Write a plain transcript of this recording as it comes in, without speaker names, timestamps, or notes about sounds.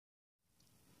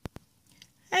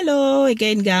Hello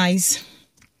again, guys.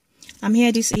 I'm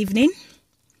here this evening.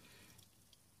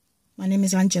 My name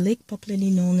is Angelique, popularly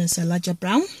known as Elijah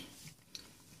Brown.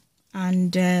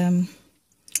 And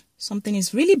something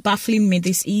is really baffling me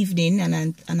this evening,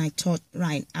 and I thought,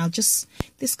 right, I'll just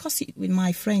discuss it with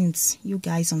my friends, you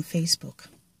guys on Facebook.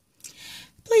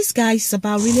 Please, guys, it's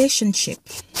about relationship.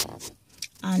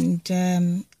 And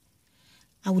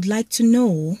I would like to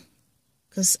know,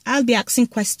 because I'll be asking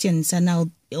questions,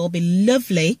 and it'll be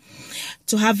lovely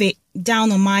to have it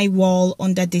down on my wall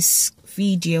under this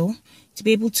video to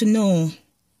be able to know,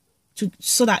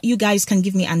 so that you guys can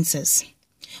give me answers.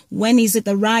 When is it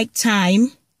the right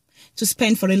time to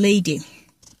spend for a lady?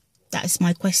 That is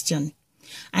my question.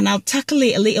 And I'll tackle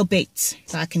it a little bit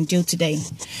that I can do today.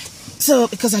 So,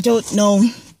 because I don't know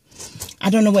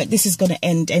where this is going to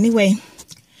end anyway.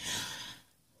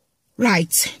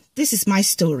 Right, this is my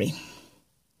story.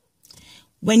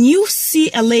 When you see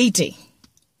a lady,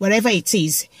 wherever it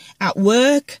is, at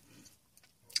work,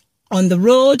 on the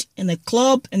road, in the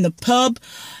club, in the pub,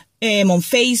 on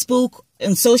Facebook,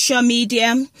 on social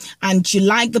media, and you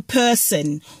like the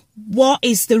person, what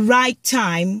is the right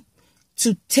time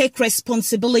to take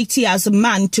responsibility as a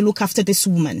man to look after this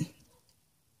woman?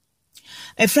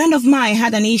 A friend of mine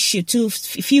had an issue a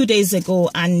few days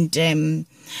ago, and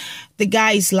the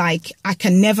guy is like, I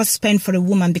can never spend for a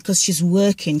woman because she's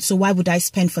working, so why would I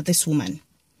spend for this woman?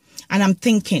 And I'm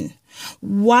thinking,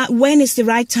 when is the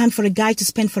right time for a guy to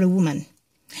spend for a woman?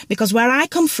 Because where I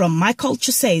come from, my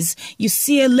culture says, you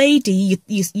see a lady,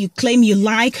 you claim you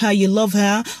like her, you love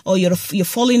her, or you're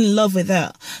falling in love with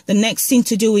her. The next thing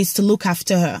to do is to look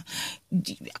after her.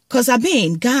 Because I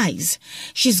mean, guys,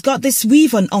 she's got this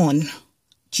weave-on on.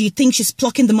 Do you think she's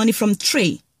plucking the money from the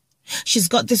tree? She's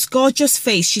got this gorgeous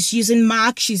face. She's using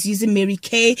MAC, she's using Mary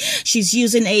Kay, she's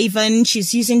using Avon,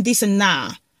 she's using this and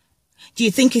that. Do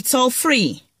you think it's all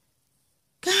free?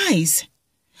 Guys,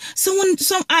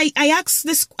 I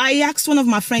asked one of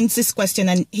my friends this question,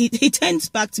 and he turns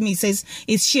back to me and says,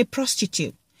 is she a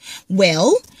prostitute?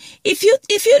 Well, if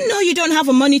you know you don't have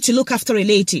the money to look after a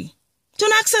lady,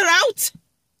 don't ask her out.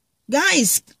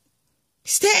 Guys,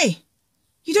 stay.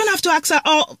 You don't have to ask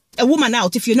a woman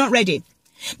out if you're not ready.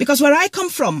 Because where I come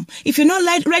from, if you're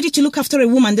not ready to look after a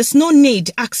woman, there's no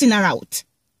need asking her out.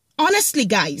 Honestly,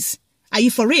 guys, are you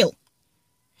for real?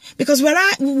 Because what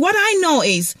I know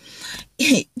is,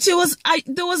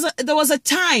 there was a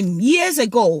time years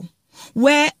ago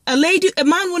where a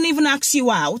man wouldn't even ask you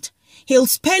out. He'll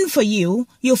spend for you.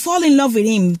 You'll fall in love with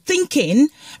him, thinking,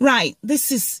 right,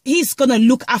 he's gonna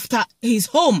look after his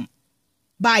home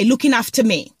by looking after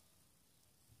me.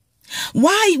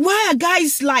 Why are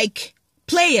guys like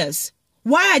players?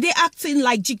 Why are they acting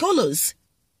like gigolos?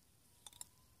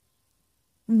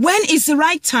 When is the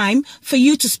right time for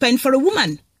you to spend for a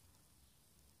woman?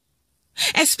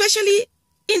 Especially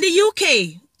in the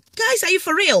UK. Guys, are you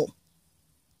for real?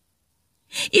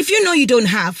 If you know you don't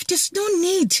have, there's no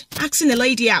need asking a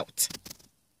lady out.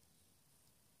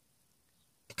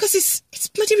 Because it's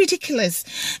bloody ridiculous.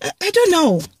 I don't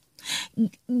know.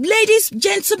 Ladies,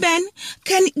 gentlemen,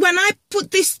 when I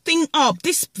put this thing up,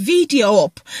 this video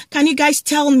up, can you guys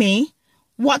tell me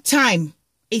what time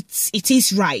it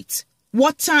is right?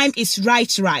 What time is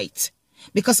right?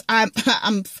 Because I'm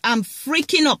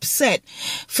freaking upset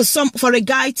for a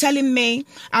guy telling me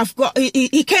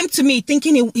he came to me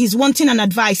thinking he's wanting an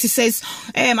advice. He says,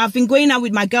 I've been going out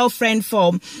with my girlfriend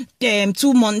for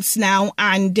 2 months now,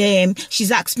 and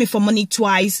she's asked me for money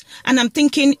twice. And I'm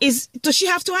thinking, does she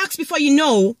have to ask before you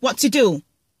know what to do?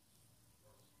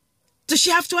 Does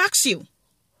she have to ask you?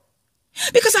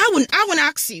 Because I wouldn't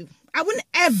ask you. I wouldn't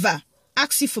ever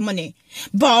ask you for money.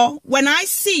 But when I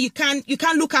see you can't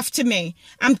look after me,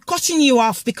 I'm cutting you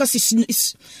off because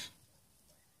it's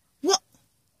what?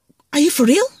 Are you for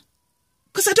real?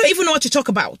 Because I don't even know what to talk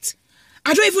about.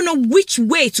 I don't even know which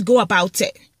way to go about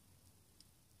it.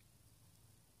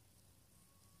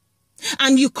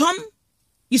 And you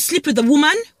sleep with the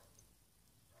woman,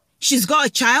 she's got a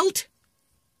child,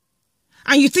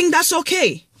 and you think that's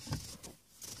okay.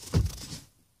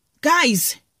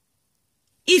 Guys,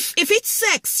 if it's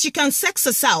sex, she can sex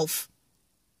herself.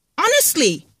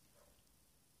 Honestly.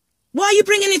 Why are you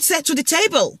bringing it to the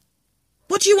table?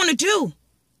 What do you want to do?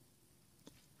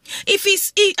 If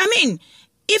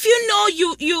you know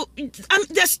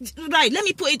right, let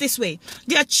me put it this way.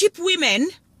 There are cheap women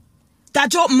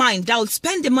that don't mind. They'll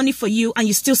spend the money for you and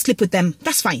you still sleep with them.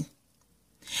 That's fine.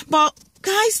 But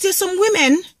guys, there's some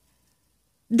women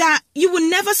that you will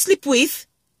never sleep with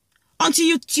until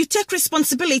you take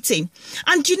responsibility.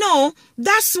 And you know,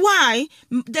 that's why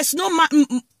there's no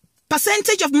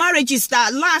percentage of marriages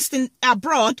that last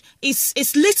abroad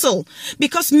is little,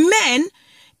 because men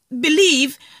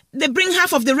believe they bring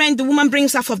half of the rent, the woman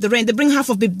brings half of the rent, they bring half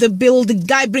of the bill, the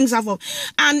guy brings half of,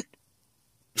 and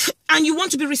you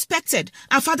want to be respected.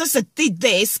 Our fathers that did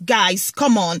this, guys,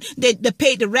 come on. They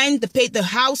paid the rent, they paid the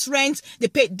house rent, they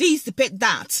paid this, they paid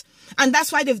that. And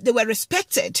that's why they were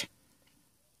respected.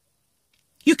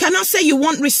 You cannot say you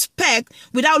want respect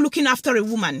without looking after a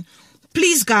woman.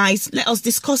 Please, guys, let us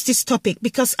discuss this topic,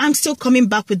 because I'm still coming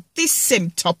back with this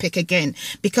same topic again,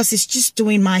 because it's just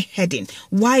doing my head in.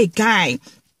 Why a guy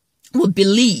would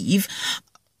believe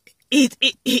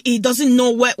he doesn't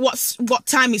know what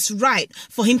time is right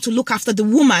for him to look after the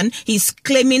woman. He's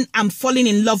claiming, I'm falling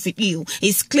in love with you.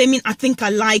 He's claiming, I think I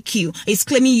like you. He's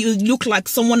claiming you look like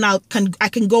someone I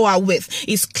can go out with.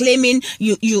 He's claiming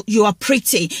you are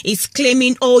pretty. He's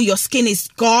claiming, oh, your skin is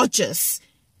gorgeous.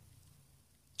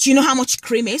 Do you know how much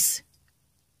cream is?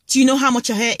 Do you know how much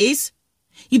her hair is?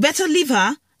 You better leave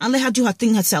her and let her do her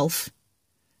thing herself.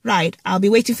 Right, I'll be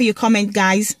waiting for your comment,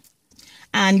 guys.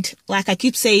 And like I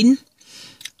keep saying,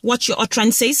 watch your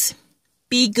utterances.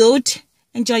 Be good.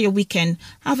 Enjoy your weekend.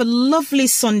 Have a lovely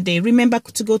Sunday. Remember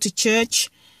to go to church.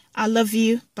 I love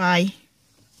you. Bye.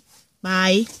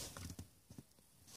 Bye.